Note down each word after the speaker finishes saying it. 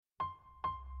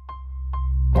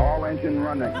Now engine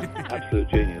running. Absolute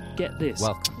genius. Get this.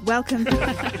 Welcome.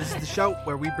 This is the show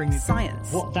where we bring you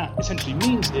Science. What that essentially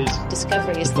means is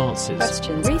discoveries, advances,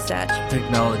 Questions. Research.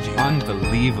 technology.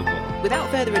 Unbelievable.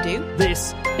 Without further ado,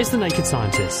 this is The Naked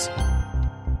Scientists.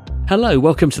 Hello,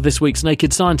 welcome to this week's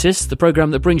Naked Scientists, the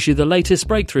programme that brings you the latest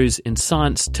breakthroughs in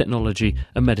science, technology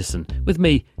and medicine, with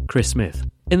me, Chris Smith.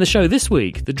 In the show this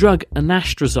week, the drug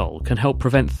anastrozole can help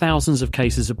prevent thousands of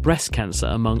cases of breast cancer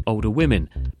among older women,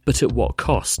 but at what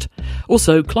cost?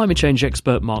 Also, climate change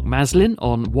expert Mark Maslin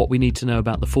on what we need to know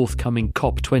about the forthcoming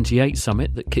COP28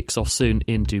 summit that kicks off soon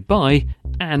in Dubai,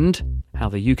 and how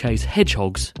the UK's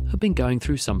hedgehogs have been going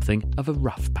through something of a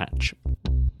rough patch.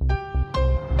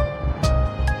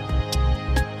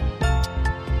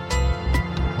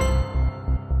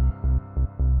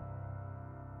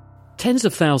 Tens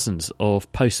of thousands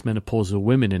of postmenopausal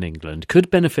women in England could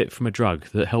benefit from a drug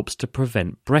that helps to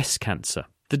prevent breast cancer.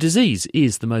 The disease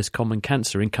is the most common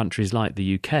cancer in countries like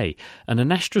the UK, and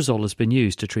anastrozole has been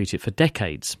used to treat it for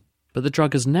decades. But the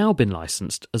drug has now been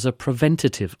licensed as a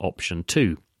preventative option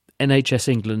too. NHS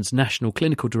England's National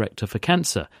Clinical Director for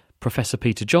Cancer, Professor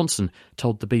Peter Johnson,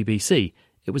 told the BBC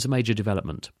it was a major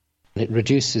development. It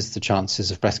reduces the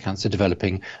chances of breast cancer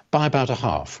developing by about a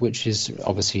half, which is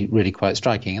obviously really quite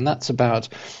striking. And that's about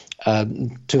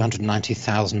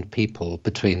 290,000 people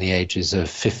between the ages of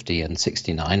 50 and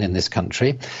 69 in this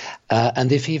country.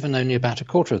 And if even only about a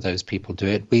quarter of those people do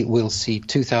it, we will see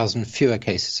 2,000 fewer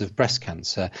cases of breast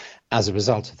cancer as a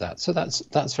result of that. So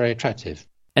that's very attractive.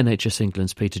 NHS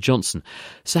England's Peter Johnson.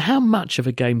 So how much of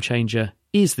a game changer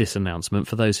is this announcement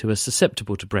for those who are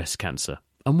susceptible to breast cancer?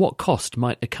 And what cost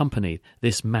might accompany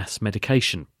this mass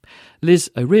medication?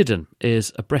 Liz O'Riordan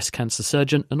is a breast cancer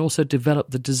surgeon and also developed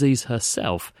the disease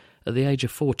herself at the age of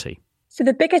 40. So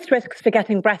the biggest risks for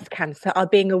getting breast cancer are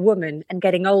being a woman and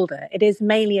getting older. It is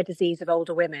mainly a disease of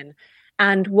older women.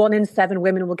 And 1 in 7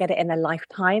 women will get it in their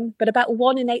lifetime, but about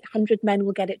 1 in 800 men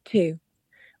will get it too.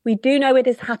 We do know it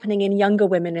is happening in younger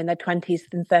women in their 20s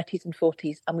and 30s and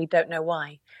 40s, and we don't know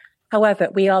why. However,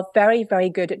 we are very,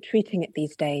 very good at treating it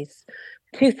these days.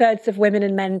 2/3 of women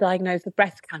and men diagnosed with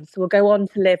breast cancer will go on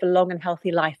to live a long and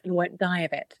healthy life and won't die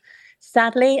of it.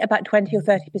 Sadly, about 20 or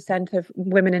 30% of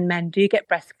women and men do get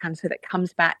breast cancer that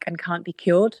comes back and can't be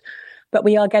cured. But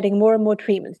we are getting more and more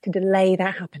treatments to delay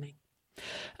that happening.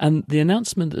 And the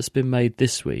announcement that's been made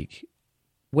this week,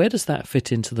 where does that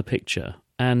fit into the picture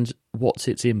and what's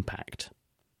its impact?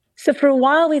 So for a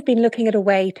while, we've been looking at a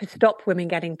way to stop women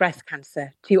getting breast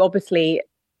cancer, to obviously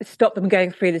stop them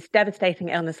going through this devastating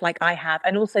illness like I have,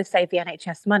 and also save the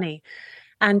NHS money.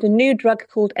 And a new drug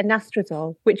called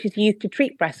anastrozole, which is used to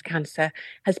treat breast cancer,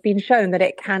 has been shown that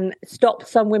it can stop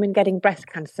some women getting breast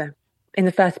cancer in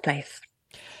the first place.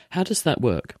 How does that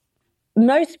work?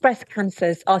 Most breast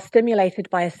cancers are stimulated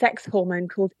by a sex hormone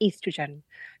called estrogen.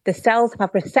 The cells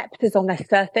have receptors on their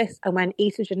surface, and when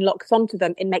estrogen locks onto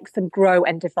them, it makes them grow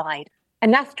and divide.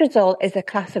 Anastrozole is a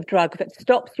class of drug that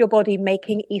stops your body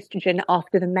making estrogen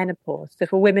after the menopause, so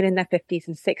for women in their 50s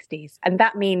and 60s. And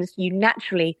that means you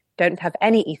naturally don't have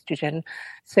any estrogen,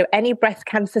 so any breast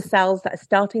cancer cells that are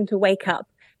starting to wake up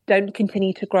don't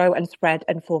continue to grow and spread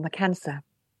and form a cancer.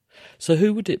 So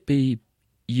who would it be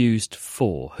used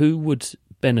for? Who would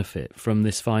benefit from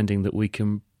this finding that we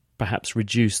can perhaps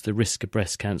reduce the risk of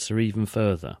breast cancer even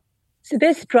further? So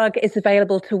this drug is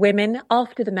available to women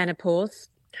after the menopause,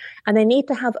 and they need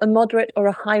to have a moderate or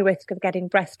a high risk of getting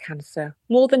breast cancer,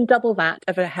 more than double that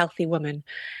of a healthy woman.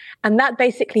 And that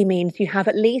basically means you have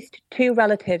at least 2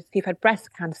 relatives who've had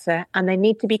breast cancer, and they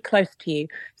need to be close to you.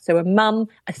 So a mum,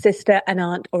 a sister, an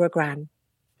aunt or a gran.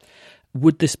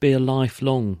 Would this be a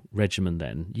lifelong regimen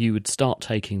then? You would start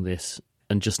taking this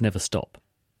and just never stop?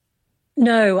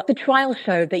 No, the trial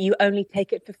showed that you only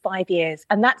take it for 5 years,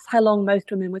 and that's how long most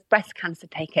women with breast cancer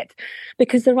take it,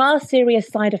 because there are serious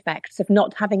side effects of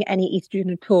not having any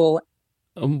estrogen at all.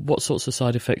 And what sorts of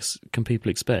side effects can people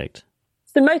expect?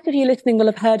 So most of you listening will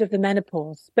have heard of the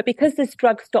menopause, but because this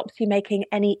drug stops you making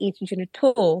any estrogen at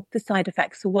all, the side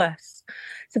effects are worse.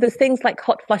 So there's things like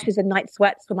hot flushes and night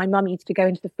sweats, where my mum used to go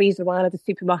into the freezer aisle of the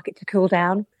supermarket to cool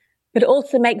down. But it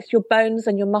also makes your bones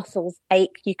and your muscles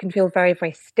ache. You can feel very,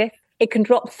 very stiff. It can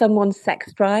drop someone's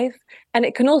sex drive, and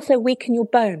it can also weaken your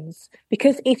bones.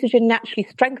 Because estrogen naturally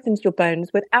strengthens your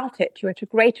bones, without it, you're at a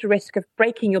greater risk of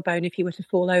breaking your bone if you were to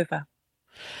fall over.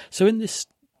 So in this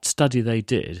study they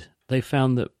did, they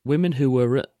found that women who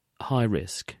were at high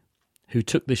risk, who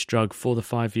took this drug for the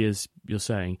 5 years you're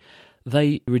saying,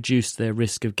 they reduced their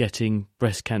risk of getting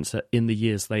breast cancer in the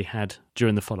years they had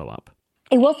during the follow-up.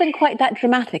 It wasn't quite that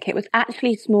dramatic. It was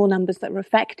actually small numbers that were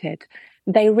affected.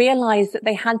 They realised that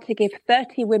they had to give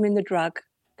 30 women the drug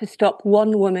to stop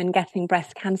one woman getting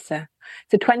breast cancer.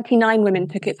 So 29 women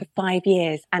took it for 5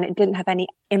 years and it didn't have any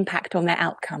impact on their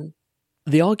outcome.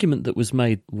 The argument that was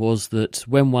made was that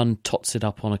when one tots it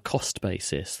up on a cost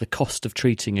basis, the cost of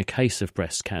treating a case of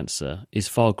breast cancer is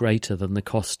far greater than the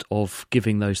cost of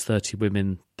giving those 30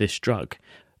 women this drug.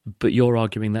 But you're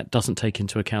arguing that doesn't take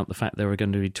into account the fact there are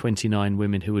going to be 29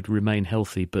 women who would remain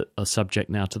healthy but are subject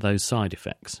now to those side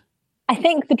effects. I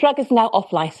think the drug is now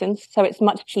off license, so it's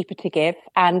much cheaper to give.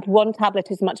 And one tablet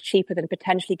is much cheaper than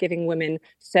potentially giving women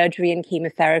surgery and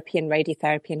chemotherapy and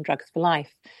radiotherapy and drugs for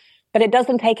life. But it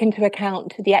doesn't take into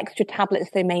account the extra tablets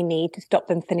they may need to stop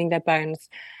them thinning their bones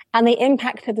and the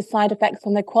impact of the side effects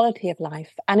on their quality of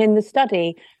life. And in the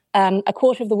study, a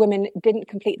quarter of the women didn't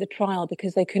complete the trial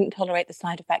because they couldn't tolerate the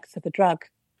side effects of the drug.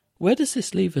 Where does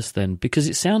this leave us then? Because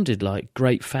it sounded like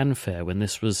great fanfare when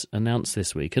this was announced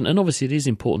this week. And obviously it is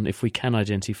important if we can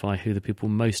identify who the people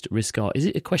most at risk are. Is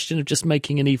it a question of just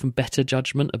making an even better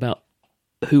judgment about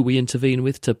who we intervene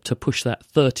with to push that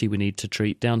 30 we need to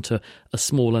treat down to a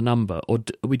smaller number? Or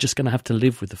are we just going to have to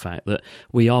live with the fact that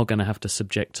we are going to have to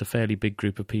subject a fairly big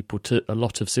group of people to a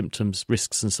lot of symptoms,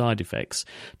 risks and side effects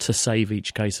to save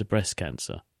each case of breast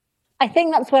cancer? I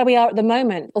think that's where we are at the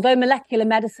moment. Although molecular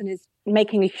medicine is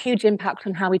making a huge impact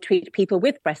on how we treat people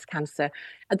with breast cancer,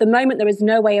 at the moment there is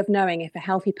no way of knowing if a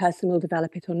healthy person will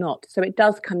develop it or not. So it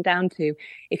does come down to,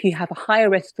 if you have a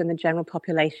higher risk than the general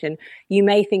population, you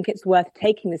may think it's worth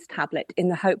taking this tablet in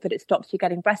the hope that it stops you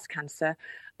getting breast cancer.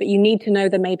 But you need to know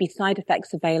there may be side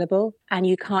effects available and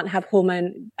you can't have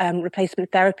hormone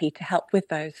replacement therapy to help with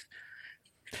those.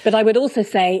 But I would also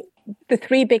say the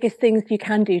three biggest things you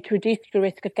can do to reduce the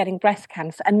risk of getting breast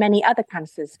cancer and many other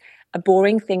cancers are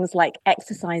boring things like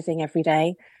exercising every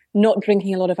day, not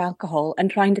drinking a lot of alcohol,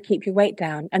 and trying to keep your weight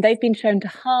down. And they've been shown to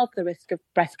halve the risk of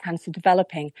breast cancer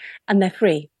developing, and they're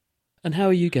free. And how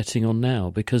are you getting on now?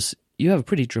 Because you have a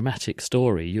pretty dramatic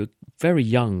story. You're very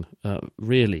young,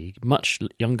 really, much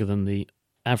younger than the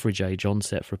average age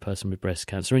onset for a person with breast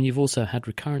cancer, and you've also had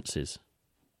recurrences.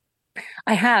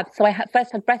 I have. So I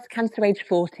first had breast cancer age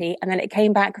 40, and then it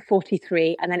came back at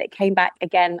 43, and then it came back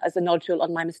again as a nodule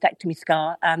on my mastectomy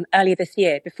scar earlier this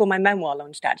year, before my memoir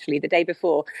launched, actually, the day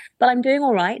before. But I'm doing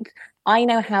all right. I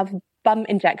now have bum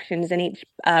injections in each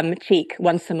cheek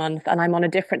once a month, and I'm on a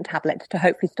different tablet to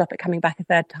hopefully stop it coming back a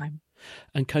third time.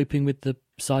 And coping with the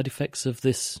side effects of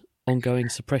this ongoing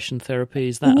suppression therapy,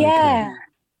 is that yeah. okay?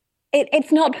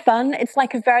 It's not fun. It's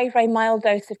like a very, very mild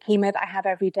dose of chemo that I have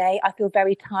every day. I feel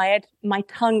very tired. My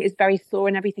tongue is very sore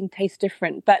and everything tastes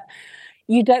different. But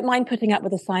you don't mind putting up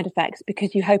with the side effects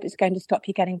because you hope it's going to stop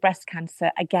you getting breast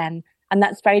cancer again. And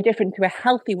that's very different to a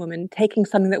healthy woman taking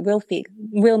something that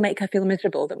will make her feel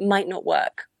miserable, that might not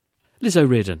work. Liz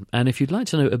O'Riordan. And if you'd like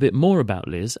to know a bit more about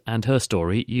Liz and her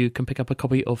story, you can pick up a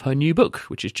copy of her new book,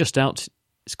 which is just out.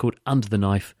 It's called Under the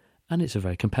Knife, and it's a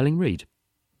very compelling read.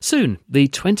 Soon, the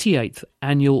 28th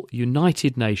Annual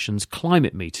United Nations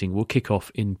Climate Meeting will kick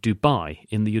off in Dubai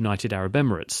in the United Arab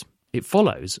Emirates. It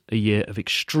follows a year of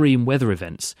extreme weather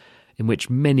events in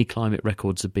which many climate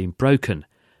records have been broken.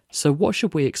 So what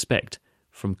should we expect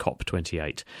from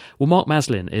COP28? Well, Mark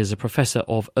Maslin is a Professor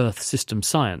of Earth System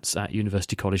Science at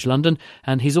University College London,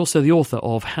 and he's also the author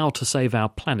of How to Save Our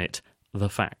Planet, The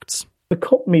Facts. The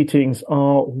COP meetings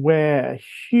are where a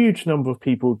huge number of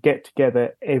people get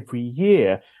together every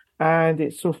year, and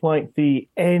it's sort of like the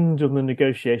end of the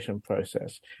negotiation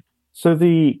process. So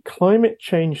the climate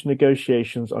change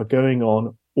negotiations are going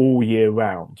on all year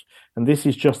round, and this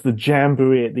is just the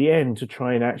jamboree at the end to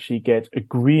try and actually get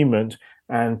agreement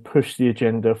and push the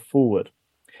agenda forward.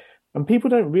 And people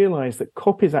don't realize that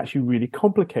COP is actually really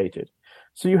complicated.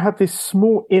 So you have this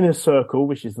small inner circle,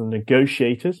 which is the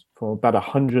negotiators from about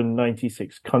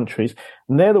 196 countries,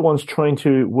 and they're the ones trying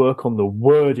to work on the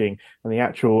wording and the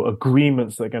actual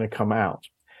agreements that are going to come out.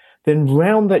 Then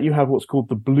round that you have what's called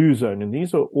the blue zone, and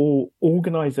these are all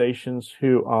organizations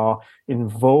who are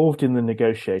involved in the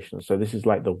negotiations. So this is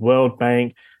like the World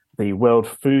Bank, the World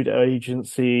Food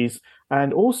Agencies,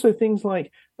 and also things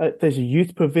like there's a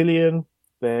youth pavilion,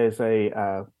 there's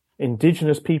a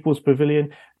indigenous peoples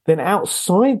pavilion. Then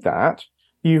outside that,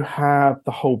 you have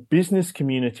the whole business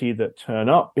community that turn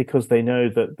up because they know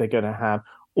that they're going to have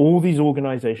all these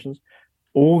organizations,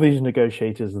 all these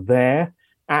negotiators there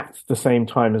at the same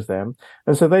time as them.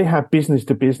 And so they have business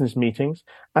to business meetings.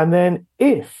 And then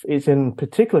if it's in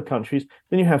particular countries,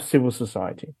 then you have civil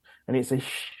society. And it's a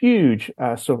huge,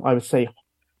 I would say,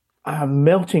 a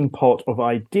melting pot of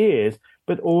ideas,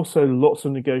 but also lots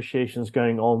of negotiations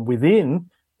going on within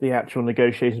the actual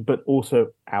negotiations, but also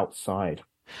outside.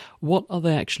 What are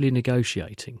they actually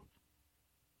negotiating?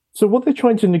 So what they're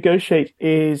trying to negotiate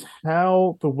is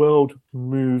how the world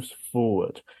moves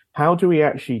forward. How do we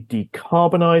actually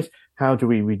decarbonize? How do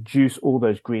we reduce all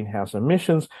those greenhouse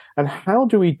emissions? And how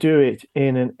do we do it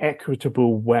in an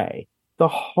equitable way? The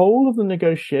whole of the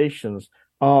negotiations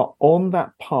are on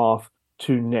that path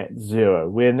to net zero.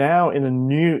 We're now in a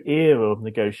new era of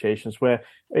negotiations where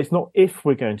it's not if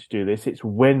we're going to do this, it's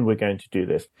when we're going to do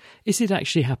this. Is it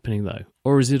actually happening, though?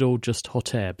 Or is it all just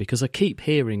hot air? Because I keep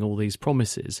hearing all these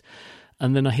promises,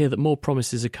 and then I hear that more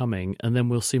promises are coming, and then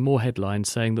we'll see more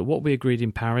headlines saying that what we agreed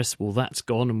in Paris, well, that's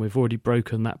gone, and we've already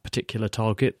broken that particular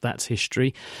target. That's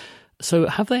history. So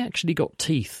have they actually got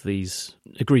teeth, these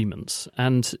agreements?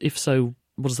 And if so,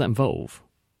 what does that involve?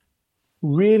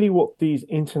 Really what these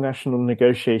international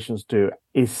negotiations do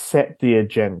is set the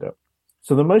agenda.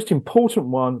 So the most important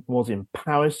one was in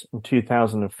Paris in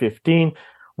 2015,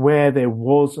 where there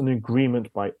was an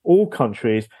agreement by all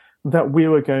countries that we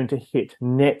were going to hit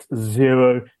net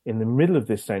zero in the middle of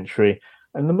this century.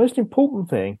 And the most important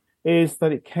thing is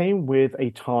that it came with a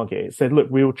target. It said,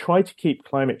 look, we will try to keep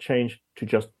climate change to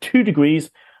just 2 degrees,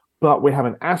 but we have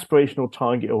an aspirational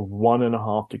target of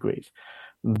 1.5 degrees.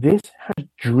 This has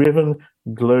driven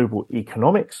global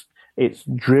economics. It's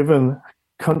driven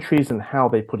countries and how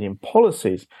they put in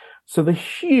policies. So the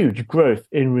huge growth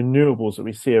in renewables that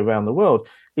we see around the world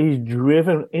is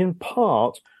driven in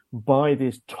part by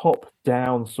this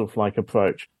top-down sort of like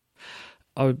approach.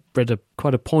 I read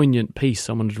quite a poignant piece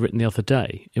someone had written the other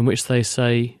day in which they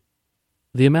say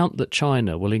the amount that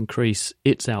China will increase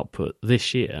its output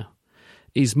this year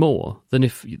is more than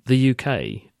if the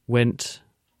UK went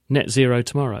net zero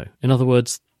tomorrow. In other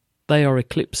words, they are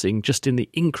eclipsing, just in the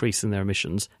increase in their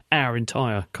emissions, our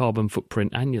entire carbon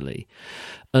footprint annually.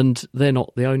 And they're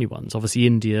not the only ones. Obviously,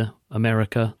 India,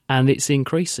 America, and it's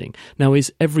increasing. Now,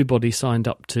 is everybody signed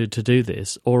up to do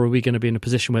this, or are we going to be in a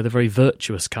position where the very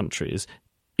virtuous countries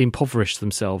impoverish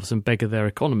themselves and beggar their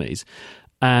economies,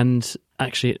 and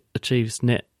actually it achieves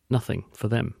net nothing for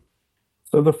them?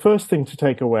 So the first thing to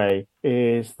take away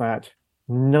is that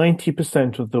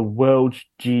 90% of the world's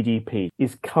GDP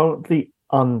is currently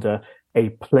under a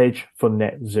pledge for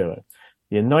net zero.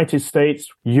 The United States,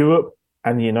 Europe,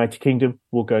 and the United Kingdom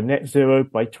will go net zero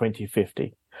by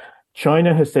 2050.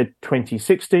 China has said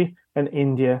 2060 and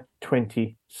India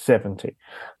 2070.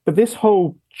 But this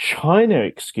whole China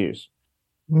excuse,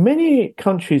 many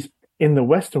countries in the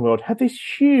Western world have this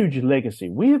huge legacy.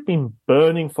 We have been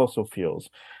burning fossil fuels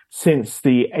since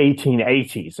the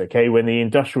 1880s, okay, when the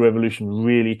Industrial Revolution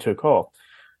really took off.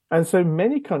 And so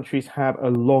many countries have a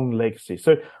long legacy.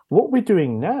 So what we're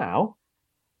doing now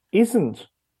isn't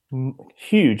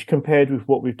huge compared with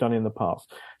what we've done in the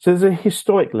past. So there's a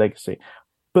historic legacy.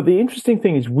 But the interesting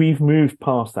thing is we've moved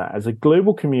past that. As a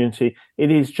global community, it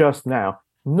is just now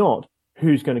not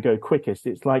who's going to go quickest.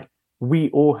 It's like we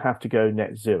all have to go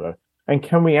net zero. And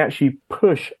can we actually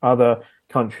push other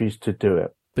countries to do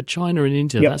it? But China and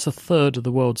India, that's a third of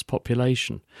the world's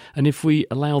population. And if we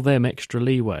allow them extra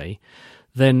leeway,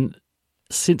 then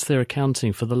since they're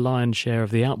accounting for the lion's share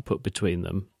of the output between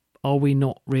them, are we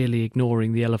not really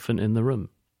ignoring the elephant in the room?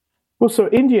 Well, so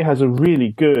India has a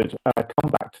really good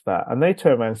comeback to that. And they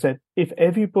turned around and said, if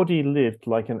everybody lived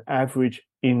like an average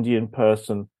Indian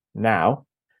person now,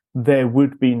 there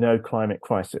would be no climate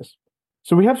crisis.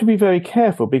 So we have to be very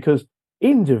careful because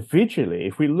individually,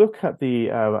 if we look at the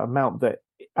amount that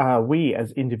we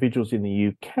as individuals in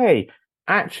the UK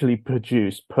actually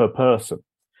produce per person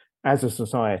as a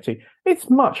society, it's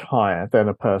much higher than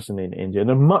a person in India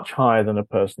and much higher than a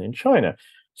person in China.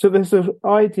 So there's an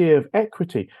idea of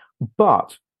equity,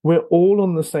 but we're all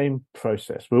on the same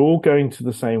process. We're all going to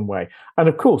the same way. And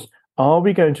of course, are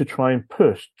we going to try and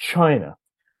push China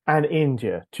and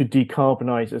India to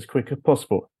decarbonize as quick as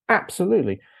possible?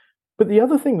 Absolutely. But the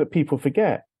other thing that people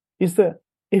forget is that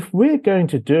if we're going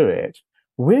to do it,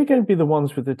 we're going to be the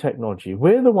ones with the technology.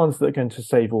 We're the ones that are going to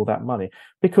save all that money.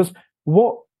 Because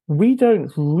what we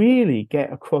don't really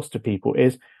get across to people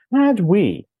is, had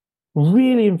we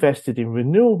really invested in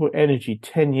renewable energy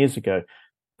 10 years ago,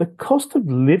 the cost of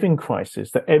living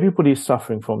crisis that everybody is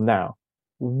suffering from now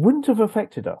wouldn't have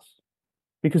affected us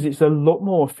because it's a lot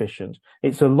more efficient.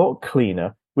 It's a lot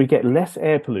cleaner. We get less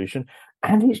air pollution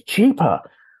and it's cheaper.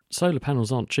 Solar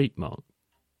panels aren't cheap, Mark.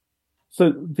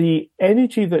 So the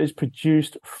energy that is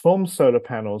produced from solar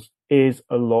panels is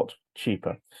a lot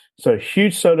cheaper. So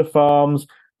huge solar farms,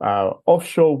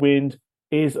 offshore wind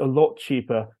is a lot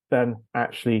cheaper than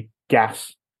actually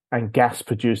gas and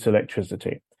gas-produced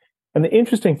electricity. And the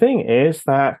interesting thing is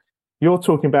that you're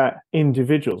talking about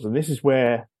individuals, and this is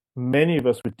where many of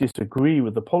us would disagree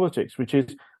with the politics, which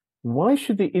is why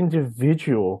should the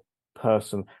individual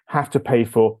person have to pay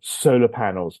for solar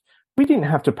panels. We didn't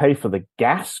have to pay for the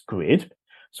gas grid.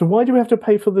 So why do we have to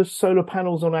pay for the solar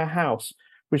panels on our house,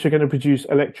 which are going to produce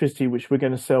electricity, which we're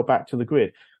going to sell back to the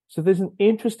grid? So there's an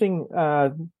interesting,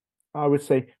 I would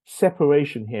say,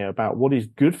 separation here about what is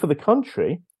good for the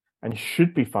country and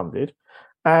should be funded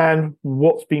and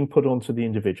what's being put onto the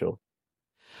individual.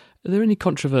 Are there any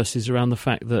controversies around the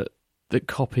fact that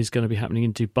COP is going to be happening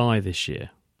in Dubai this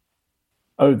year?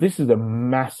 Oh, this is a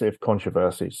massive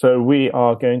controversy. So we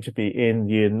are going to be in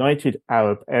the United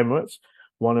Arab Emirates,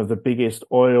 one of the biggest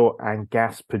oil and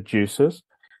gas producers.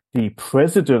 The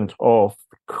president of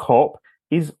COP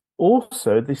is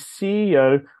also the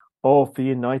CEO of the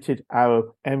United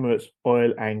Arab Emirates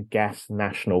Oil and Gas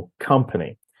National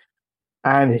Company.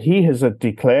 And he has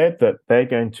declared that they're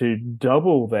going to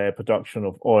double their production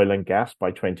of oil and gas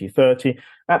by 2030,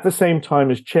 at the same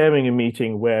time as chairing a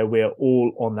meeting where we're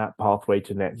all on that pathway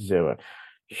to net zero.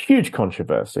 Huge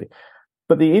controversy.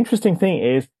 But the interesting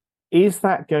thing is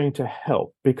that going to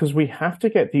help? Because we have to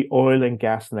get the oil and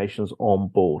gas nations on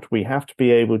board. We have to be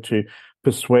able to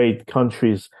persuade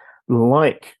countries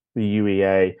like the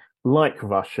UEA, like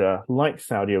Russia, like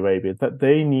Saudi Arabia, that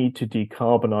they need to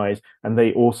decarbonize and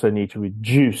they also need to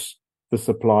reduce the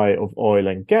supply of oil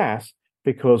and gas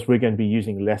because we're going to be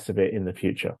using less of it in the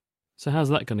future. So how's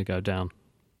that going to go down?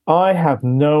 I have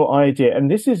no idea. And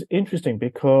this is interesting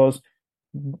because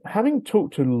having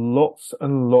talked to lots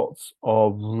and lots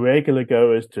of regular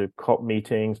goers to COP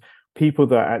meetings, people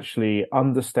that actually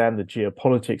understand the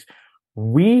geopolitics,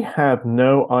 we have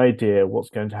no idea what's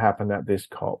going to happen at this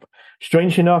COP.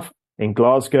 Strange enough, in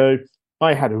Glasgow,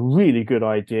 I had a really good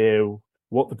idea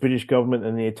what the British government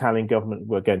and the Italian government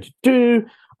were going to do.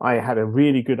 I had a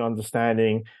really good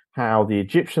understanding how the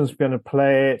Egyptians were going to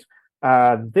play it.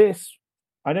 This,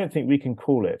 I don't think we can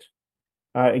call it.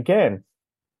 Again,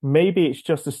 maybe it's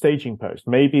just a staging post.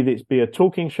 Maybe it's be a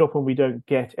talking shop and we don't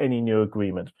get any new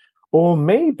agreement. Or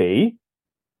maybe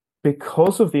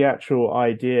because of the actual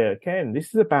idea, again, this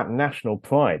is about national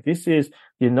pride. This is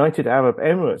the United Arab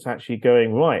Emirates actually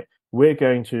going, right, we're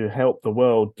going to help the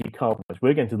world decarbonize.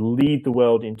 We're going to lead the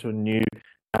world into a new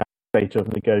state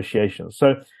of negotiations.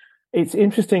 So it's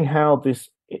interesting how this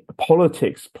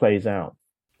politics plays out.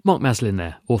 Mark Maslin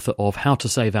there, author of How to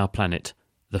Save Our Planet,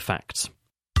 The Facts.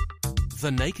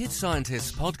 The Naked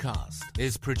Scientists podcast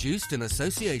is produced in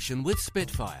association with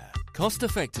Spitfire,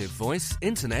 cost-effective voice,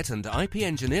 internet and IP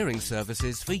engineering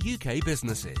services for UK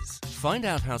businesses. Find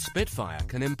out how Spitfire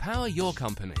can empower your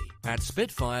company at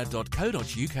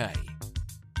spitfire.co.uk.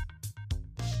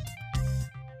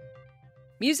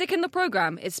 Music in the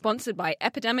programme is sponsored by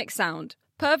Epidemic Sound,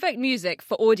 perfect music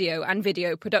for audio and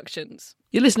video productions.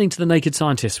 You're listening to The Naked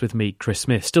Scientists with me, Chris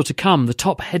Smith. Still to come, the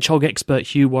top hedgehog expert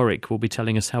Hugh Warwick will be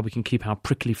telling us how we can keep our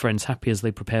prickly friends happy as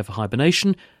they prepare for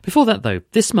hibernation. Before that, though,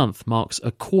 this month marks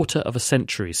a quarter of a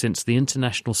century since the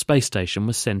International Space Station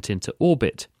was sent into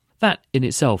orbit. That in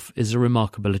itself is a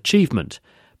remarkable achievement.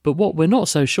 But what we're not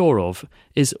so sure of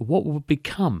is what will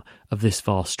become of this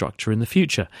vast structure in the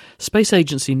future. Space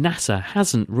agency NASA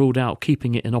hasn't ruled out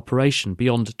keeping it in operation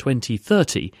beyond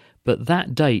 2030, but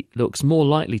that date looks more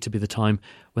likely to be the time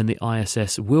when the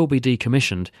ISS will be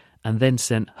decommissioned and then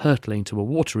sent hurtling to a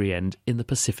watery end in the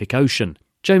Pacific Ocean.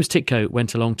 James Titko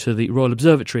went along to the Royal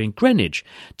Observatory in Greenwich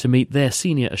to meet their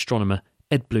senior astronomer,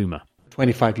 Ed Bloomer.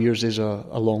 25 years is a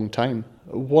long time.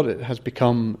 What it has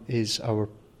become is our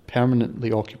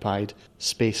permanently occupied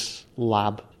space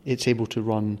lab. It's able to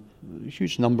run a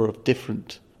huge number of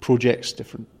different projects,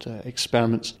 different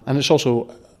experiments, and it's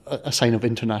also a sign of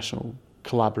international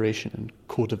collaboration and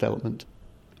co-development.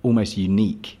 Almost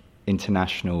unique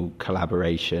international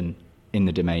collaboration in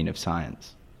the domain of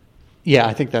science. Yeah,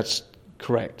 I think that's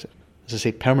correct. As I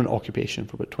say, permanent occupation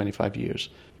for about 25 years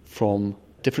from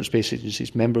different space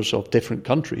agencies, members of different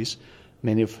countries,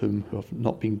 many of whom who have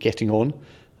not been getting on,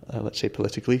 let's say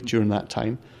politically, during that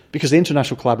time, because the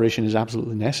international collaboration is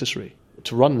absolutely necessary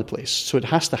to run the place. So it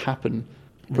has to happen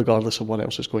regardless of what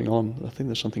else is going on. I think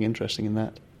there's something interesting in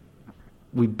that.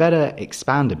 We better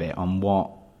expand a bit on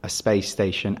what a space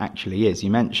station actually is.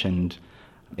 You mentioned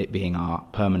it being our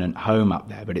permanent home up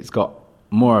there, but it's got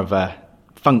more of a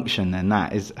function than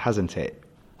that, hasn't it?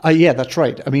 Yeah, that's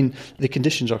right. I mean, the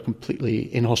conditions are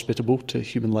completely inhospitable to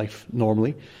human life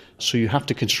normally, so you have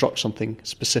to construct something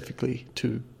specifically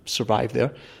to survive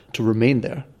there, to remain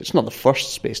there. It's not the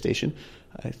first space station.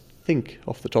 I think,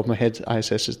 off the top of my head,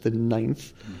 ISS is the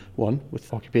 9th one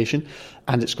with occupation,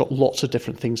 and it's got lots of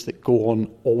different things that go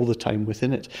on all the time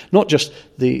within it. Not just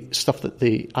the stuff that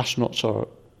the astronauts are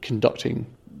conducting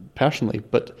personally,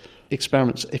 but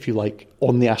experiments, if you like,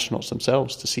 on the astronauts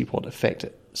themselves to see what effect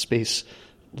space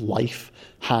life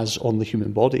has on the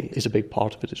human body is a big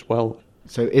part of it as well.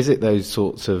 So is it those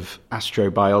sorts of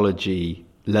astrobiology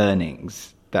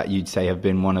learnings that you'd say have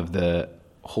been one of the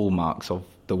hallmarks of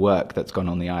the work that's gone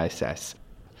on the ISS?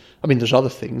 I mean, there's other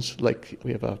things, like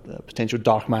we have a potential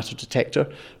dark matter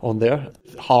detector on there,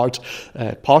 hard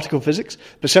particle physics,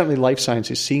 but certainly life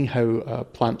sciences, seeing how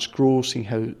plants grow, seeing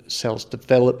how cells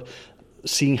develop,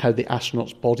 seeing how the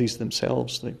astronauts' bodies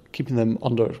themselves, like keeping them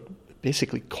under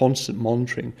basically constant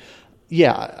monitoring.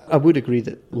 Yeah, I would agree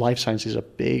that life science is a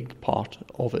big part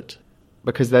of it.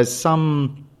 Because there's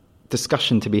some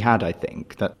discussion to be had, I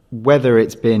think, that whether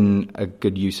it's been a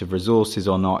good use of resources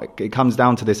or not, it comes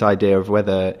down to this idea of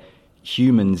whether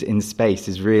humans in space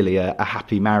is really a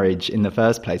happy marriage in the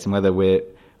first place, and whether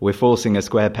we're forcing a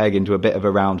square peg into a bit of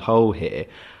a round hole here.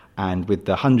 And with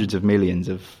the hundreds of billions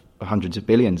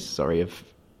of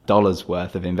dollars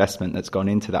worth of investment that's gone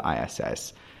into the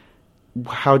ISS,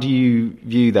 how do you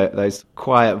view those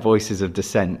quiet voices of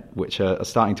dissent, which are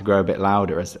starting to grow a bit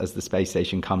louder as the space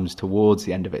station comes towards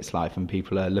the end of its life and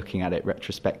people are looking at it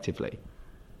retrospectively?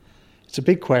 It's a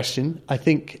big question. I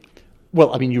think,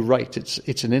 well, I mean, you're right.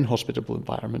 It's an inhospitable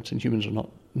environment, and humans are not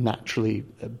naturally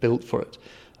built for it.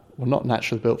 We're not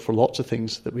naturally built for lots of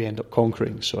things that we end up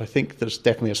conquering. So I think there's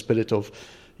definitely a spirit of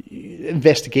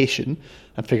investigation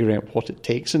and figuring out what it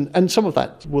takes. And some of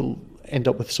that will end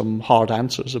up with some hard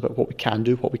answers about what we can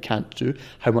do, what we can't do,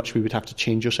 how much we would have to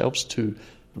change ourselves to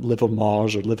live on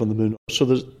Mars or live on the Moon. So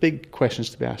there's big questions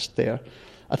to be asked there.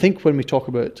 I think when we talk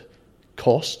about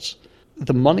costs,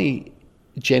 the money,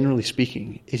 generally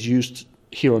speaking, is used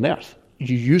here on Earth.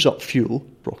 You use up fuel.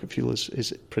 Rocket fuel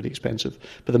is pretty expensive,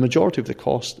 but the majority of the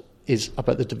cost is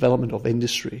about the development of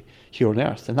industry here on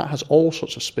Earth, and that has all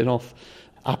sorts of spin-off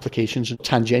applications and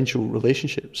tangential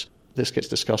relationships. This gets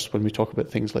discussed when we talk about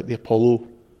things like the Apollo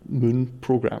moon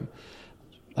program.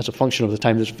 As a function of the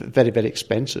time, it's very, very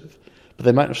expensive. But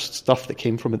the amount of stuff that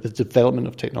came from it, the development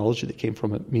of technology that came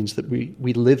from it, means that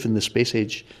we live in the space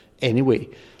age anyway.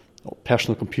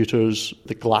 Personal computers,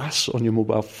 the glass on your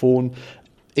mobile phone.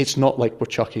 It's not like we're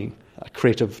chucking a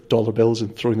crate of dollar bills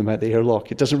and throwing them out the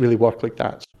airlock. It doesn't really work like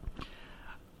that.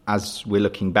 As we're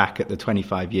looking back at the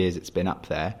 25 years it's been up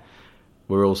there,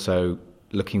 we're also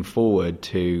looking forward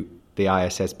to the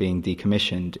ISS being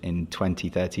decommissioned in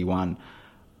 2031.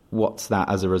 What's that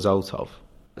as a result of?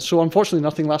 So unfortunately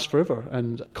nothing lasts forever,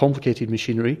 and complicated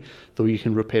machinery, though you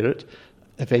can repair it,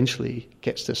 eventually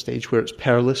gets to a stage where it's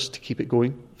perilous to keep it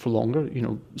going for longer. You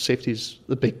know, safety is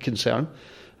the big concern.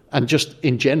 And just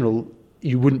in general,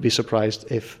 you wouldn't be surprised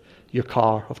if your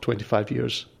car of 25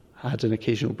 years had an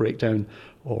occasional breakdown,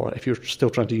 or if you're still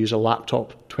trying to use a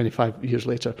laptop 25 years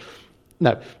later.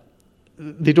 Now,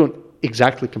 they don't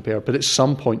exactly compare, but at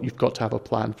some point you've got to have a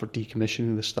plan for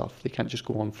decommissioning the stuff. They can't just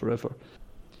go on forever.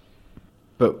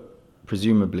 But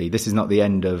presumably this is not the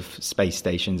end of space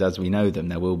stations as we know them.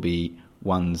 There will be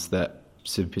ones that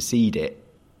supersede it.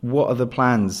 What are the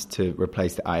plans to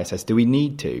replace the ISS? Do we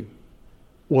need to?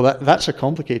 Well, that's a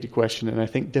complicated question, and I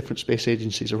think different space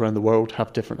agencies around the world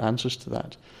have different answers to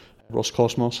that.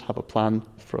 Roscosmos have a plan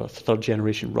for a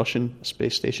third-generation Russian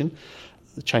space station.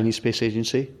 The Chinese Space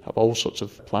Agency have all sorts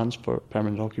of plans for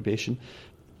permanent occupation.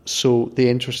 So the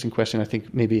interesting question, I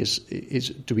think, maybe is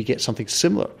do we get something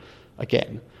similar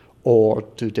again? Or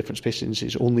do different space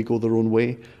agencies only go their own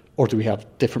way? Or do we have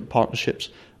different partnerships?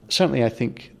 Certainly, I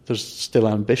think there's still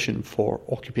ambition for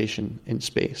occupation in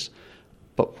space.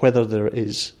 But whether there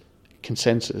is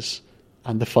consensus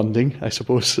and the funding, I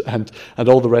suppose, and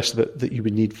all the rest of it that you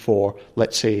would need for,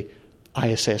 let's say,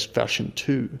 ISS version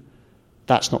 2,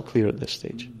 that's not clear at this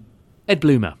stage. Ed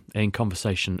Bloomer in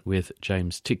conversation with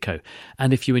James Titko.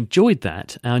 And if you enjoyed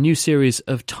that, our new series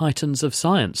of Titans of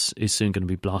Science is soon going to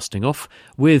be blasting off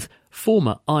with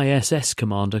former ISS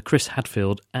commander Chris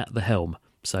Hadfield at the helm.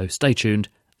 So stay tuned,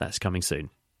 that's coming soon.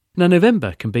 Now,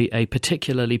 November can be a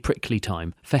particularly prickly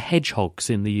time for hedgehogs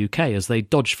in the UK as they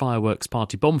dodge fireworks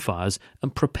party bonfires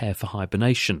and prepare for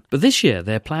hibernation. But this year,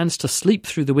 their plans to sleep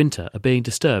through the winter are being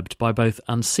disturbed by both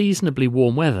unseasonably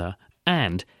warm weather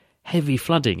and heavy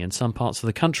flooding in some parts of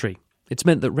the country. It's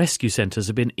meant that rescue centres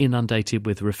have been inundated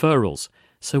with referrals.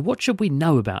 So what should we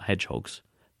know about hedgehogs?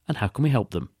 And how can we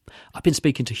help them? I've been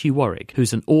speaking to Hugh Warwick,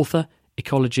 who's an author,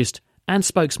 ecologist and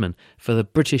spokesman for the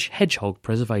British Hedgehog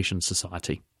Preservation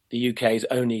Society. the UK's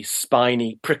only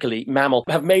spiny, prickly mammal,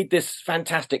 have made this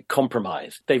fantastic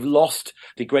compromise. They've lost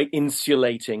the great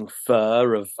insulating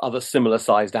fur of other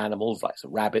similar-sized animals, like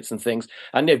some rabbits and things,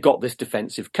 and they've got this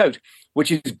defensive coat,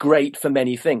 which is great for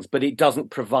many things, but it doesn't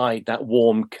provide that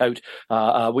warm coat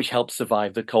which helps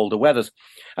survive the colder weathers.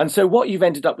 And so what you've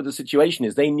ended up with the situation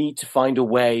is they need to find a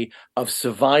way of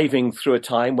surviving through a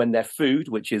time when their food,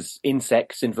 which is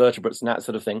insects, invertebrates, and that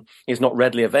sort of thing, is not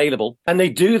readily available. And they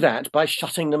do that by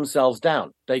shutting themselves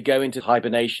down. They go into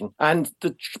hibernation. And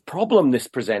the problem this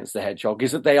presents the hedgehog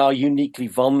is that they are uniquely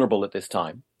vulnerable at this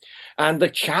time. And the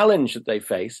challenge that they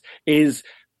face is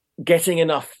getting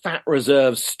enough fat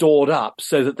reserves stored up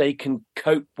so that they can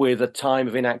cope with a time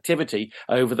of inactivity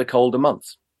over the colder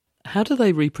months. How do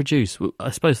they reproduce?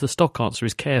 I suppose the stock answer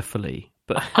is carefully,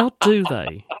 but how do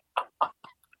they?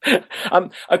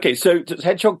 Okay, so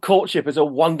hedgehog courtship is a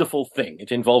wonderful thing.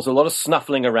 It involves a lot of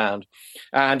snuffling around.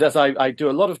 And as I do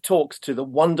a lot of talks to the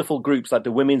wonderful groups like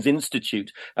the Women's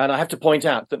Institute, and I have to point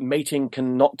out that mating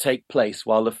cannot take place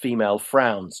while the female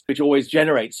frowns, which always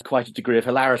generates quite a degree of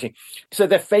hilarity. So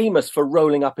they're famous for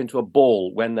rolling up into a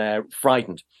ball when they're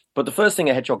frightened. But the first thing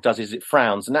a hedgehog does is it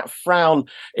frowns, and that frown,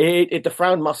 the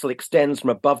frown muscle extends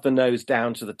from above the nose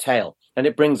down to the tail, and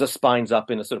it brings the spines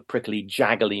up in a sort of prickly,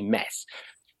 jaggly mess.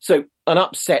 So an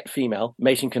upset female,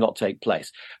 mating cannot take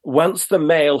place. Once the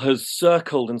male has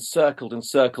circled and circled and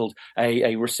circled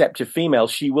a receptive female,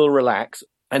 she will relax,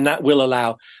 and that will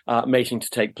allow mating to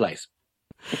take place.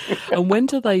 And when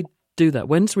do they do that?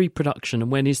 When's reproduction,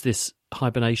 and when is this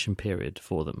hibernation period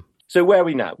for them? So where are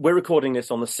we now? We're recording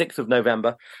this on the 6th of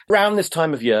November. Around this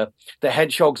time of year, the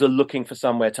hedgehogs are looking for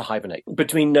somewhere to hibernate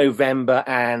between November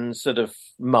and sort of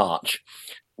March.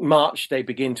 March, they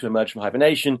begin to emerge from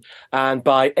hibernation, and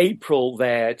by April,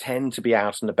 they tend to be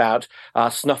out and about,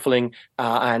 snuffling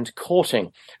and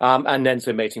courting. And then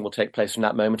so mating will take place from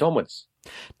that moment onwards.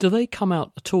 Do they come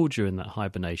out at all during that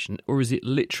hibernation, or is it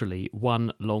literally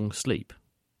one long sleep?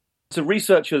 So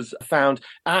researchers found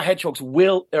our hedgehogs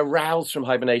will arouse from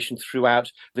hibernation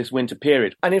throughout this winter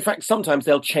period. And in fact, sometimes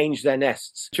they'll change their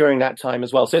nests during that time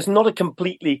as well. So it's not a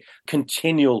completely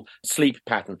continual sleep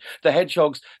pattern. The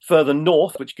hedgehogs further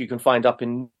north, which you can find up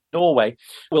in Norway,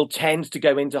 will tend to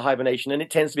go into hibernation, and it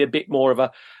tends to be a bit more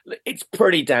of it's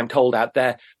pretty damn cold out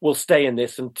there, we'll stay in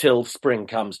this until spring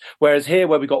comes. Whereas here,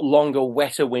 where we've got longer,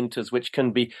 wetter winters, which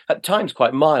can be at times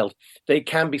quite mild, they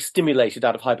can be stimulated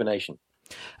out of hibernation.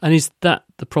 And is that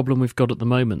the problem we've got at the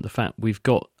moment, the fact we've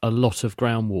got a lot of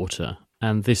groundwater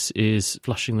and this is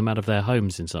flushing them out of their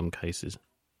homes in some cases?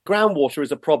 Groundwater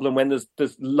is a problem when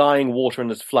there's lying water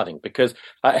and there's flooding, because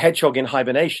a hedgehog in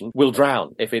hibernation will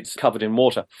drown if it's covered in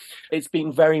water. It's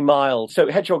been very mild, so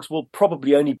hedgehogs will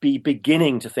probably only be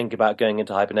beginning to think about going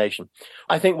into hibernation.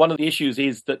 I think one of the issues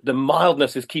is that the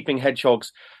mildness is keeping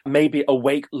hedgehogs maybe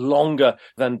awake longer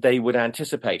than they would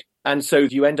anticipate. And so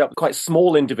you end up with quite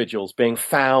small individuals being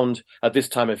found at this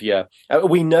time of year.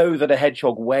 We know that a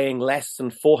hedgehog weighing less than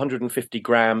 450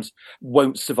 grams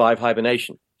won't survive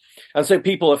hibernation. And so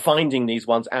people are finding these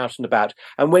ones out and about.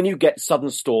 And when you get sudden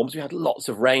storms, we had lots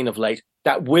of rain of late,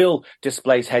 that will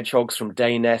displace hedgehogs from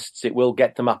day nests. It will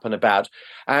get them up and about.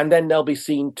 And then they'll be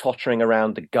seen tottering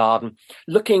around the garden,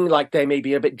 looking like they may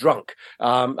be a bit drunk.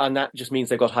 And that just means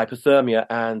they've got hypothermia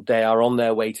and they are on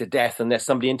their way to death unless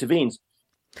somebody intervenes.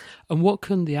 And what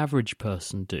can the average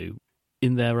person do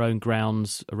in their own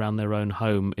grounds, around their own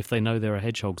home, if they know there are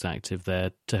hedgehogs active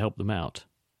there to help them out?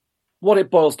 What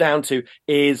it boils down to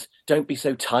is don't be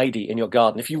so tidy in your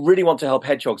garden. If you really want to help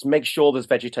hedgehogs, make sure there's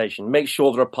vegetation, make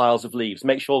sure there are piles of leaves,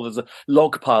 make sure there's a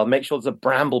log pile, make sure there's a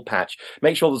bramble patch,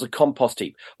 make sure there's a compost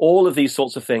heap. All of these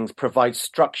sorts of things provide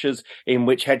structures in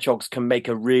which hedgehogs can make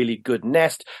a really good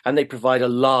nest, and they provide a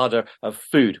larder of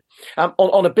food.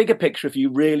 On a bigger picture, if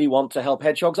you really want to help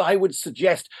hedgehogs, I would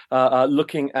suggest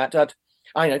looking at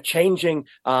changing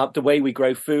the way we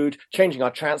grow food, changing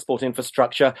our transport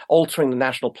infrastructure, altering the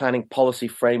national planning policy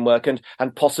framework, and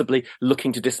possibly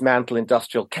looking to dismantle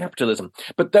industrial capitalism.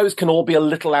 But those can all be a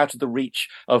little out of the reach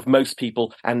of most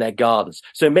people and their gardens.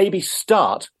 So maybe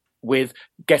start with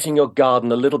getting your garden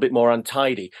a little bit more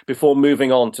untidy before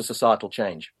moving on to societal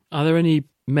change. Are there any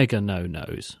mega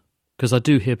no-nos? Because I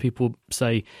do hear people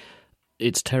say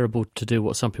it's terrible to do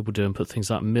what some people do and put things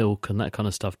like milk and that kind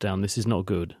of stuff down. This is not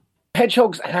good.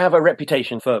 Hedgehogs have a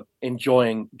reputation for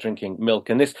enjoying drinking milk,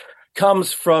 and this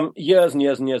comes from years and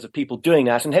years and years of people doing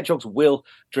that, and hedgehogs will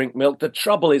drink milk. The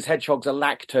trouble is hedgehogs are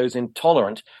lactose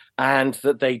intolerant, and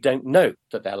that they don't know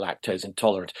that they're lactose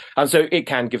intolerant. And so it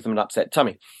can give them an upset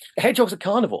tummy. Hedgehogs are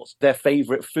carnivores. Their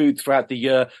favourite food throughout the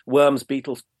year, worms,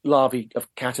 beetles, larvae of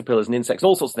caterpillars and insects,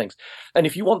 all sorts of things. And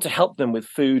if you want to help them with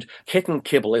food, kitten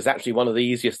kibble is actually one of the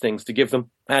easiest things to give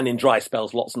them. And in dry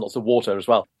spells, lots and lots of water as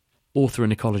well. Author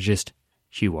and ecologist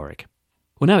Hugh Warwick.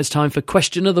 Well, now it's time for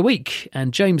Question of the Week,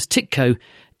 and James Titko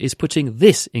is putting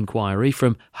this inquiry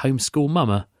from Homeschool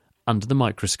Mama under the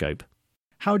microscope.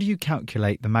 How do you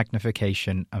calculate the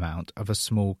magnification amount of a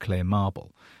small clear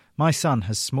marble? My son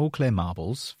has small clear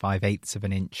marbles, 5/8 of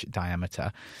an inch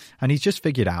diameter, and he's just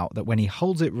figured out that when he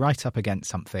holds it right up against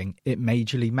something, it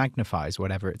majorly magnifies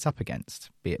whatever it's up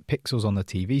against, be it pixels on the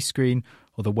TV screen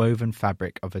or the woven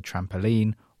fabric of a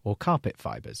trampoline or carpet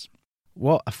fibres.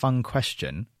 What a fun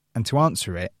question, and to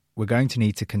answer it, we're going to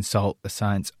need to consult the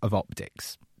science of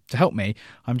optics. To help me,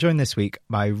 I'm joined this week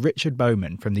by Richard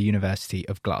Bowman from the University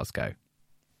of Glasgow.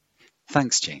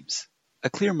 Thanks, James. A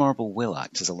clear marble will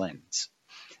act as a lens.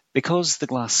 Because the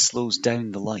glass slows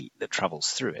down the light that travels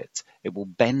through it, it will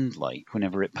bend light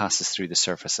whenever it passes through the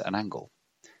surface at an angle.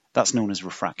 That's known as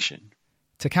refraction.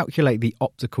 To calculate the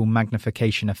optical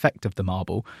magnification effect of the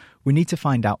marble, we need to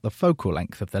find out the focal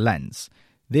length of the lens.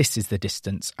 This is the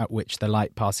distance at which the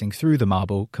light passing through the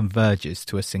marble converges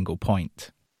to a single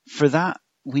point. For that,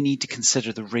 we need to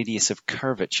consider the radius of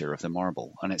curvature of the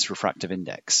marble and its refractive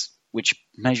index, which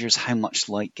measures how much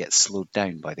light gets slowed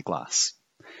down by the glass.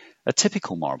 A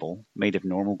typical marble, made of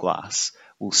normal glass,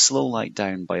 will slow light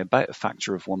down by about a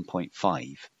factor of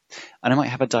 1.5, and it might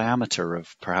have a diameter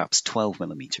of perhaps 12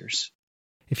 millimetres.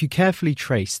 If you carefully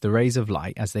trace the rays of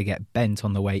light as they get bent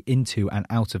on the way into and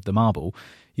out of the marble,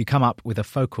 you come up with a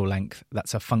focal length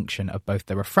that's a function of both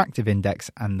the refractive index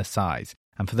and the size.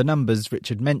 And for the numbers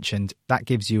Richard mentioned, that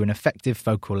gives you an effective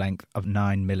focal length of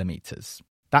 9 millimetres.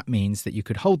 That means that you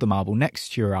could hold the marble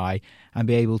next to your eye and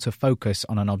be able to focus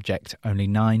on an object only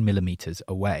 9 millimetres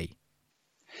away.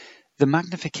 The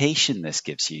magnification this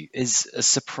gives you is a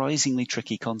surprisingly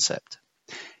tricky concept.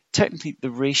 Technically,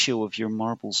 the ratio of your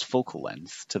marble's focal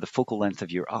length to the focal length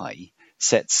of your eye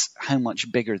sets how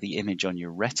much bigger the image on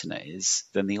your retina is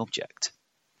than the object.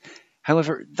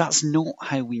 However, that's not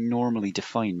how we normally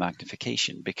define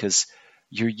magnification, because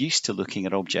you're used to looking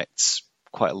at objects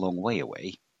quite a long way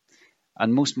away.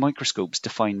 And most microscopes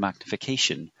define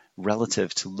magnification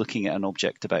relative to looking at an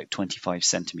object about 25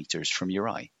 centimetres from your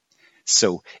eye.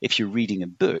 So if you're reading a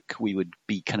book, we would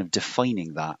be kind of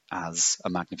defining that as a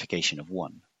magnification of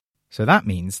 1. So that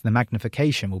means the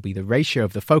magnification will be the ratio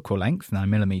of the focal length, 9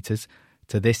 millimetres,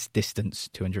 to this distance,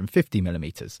 250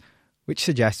 millimetres, which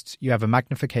suggests you have a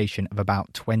magnification of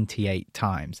about 28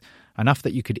 times, enough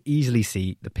that you could easily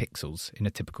see the pixels in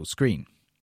a typical screen.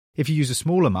 If you use a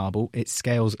smaller marble, it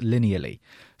scales linearly,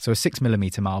 so a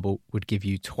 6mm marble would give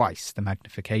you twice the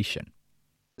magnification.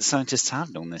 Scientists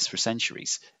have known this for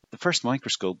centuries. The first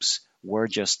microscopes were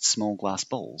just small glass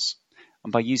balls,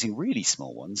 and by using really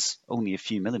small ones, only a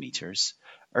few millimetres,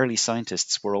 early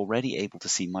scientists were already able to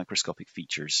see microscopic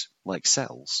features like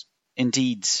cells.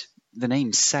 Indeed, the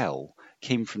name cell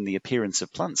came from the appearance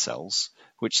of plant cells,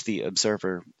 which the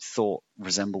observer thought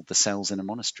resembled the cells in a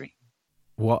monastery.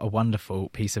 What a wonderful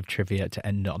piece of trivia to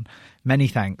end on. Many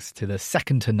thanks to the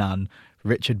second to none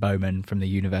Richard Bowman from the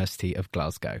University of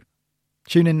Glasgow.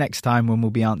 Tune in next time when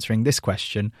we'll be answering this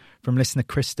question from listener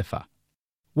Christopher.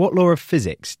 What law of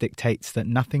physics dictates that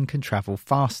nothing can travel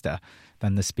faster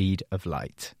than the speed of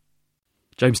light?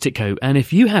 James Titko, and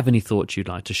if you have any thoughts you'd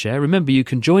like to share, remember you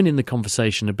can join in the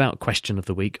conversation about Question of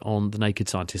the Week on the Naked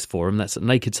Scientist Forum. That's at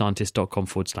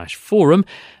nakedscientist.com/forum.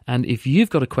 And if you've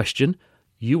got a question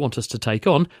you want us to take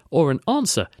on, or an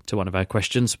answer to one of our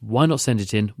questions, why not send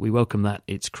it in? We welcome that.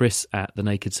 It's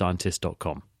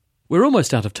chris@thenakedscientist.com. We're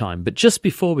almost out of time, but just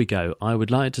before we go, I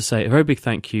would like to say a very big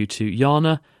thank you to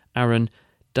Jana, Aaron,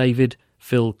 David,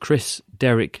 Phil, Chris,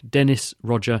 Derek, Dennis,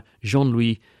 Roger,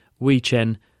 Jean-Louis, Wei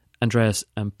Chen, Andreas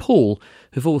and Paul,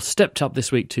 who've all stepped up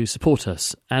this week to support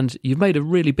us. And you've made a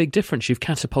really big difference. You've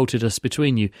catapulted us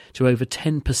between you to over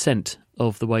 10%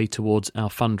 of the way towards our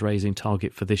fundraising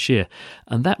target for this year.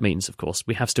 And that means, of course,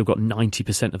 we have still got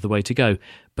 90% of the way to go,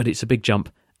 but it's a big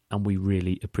jump and we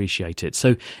really appreciate it.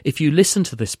 So if you listen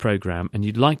to this programme and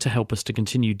you'd like to help us to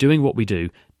continue doing what we do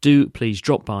please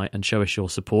drop by and show us your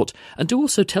support. And do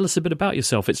also tell us a bit about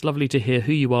yourself. It's lovely to hear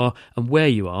who you are and where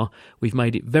you are. We've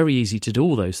made it very easy to do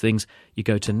all those things. You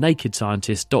go to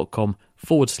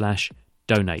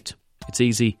nakedscientist.com/donate. It's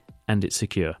easy and it's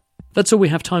secure. That's all we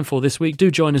have time for this week. Do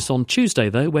join us on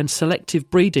Tuesday, though, when selective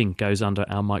breeding goes under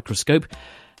our microscope.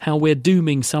 How we're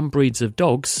dooming some breeds of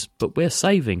dogs, but we're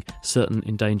saving certain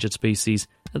endangered species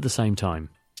at the same time.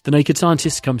 The Naked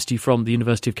Scientist comes to you from the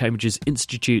University of Cambridge's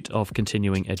Institute of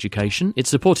Continuing Education.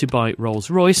 It's supported by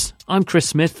Rolls-Royce. I'm Chris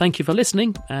Smith. Thank you for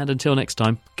listening, and until next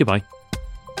time, goodbye.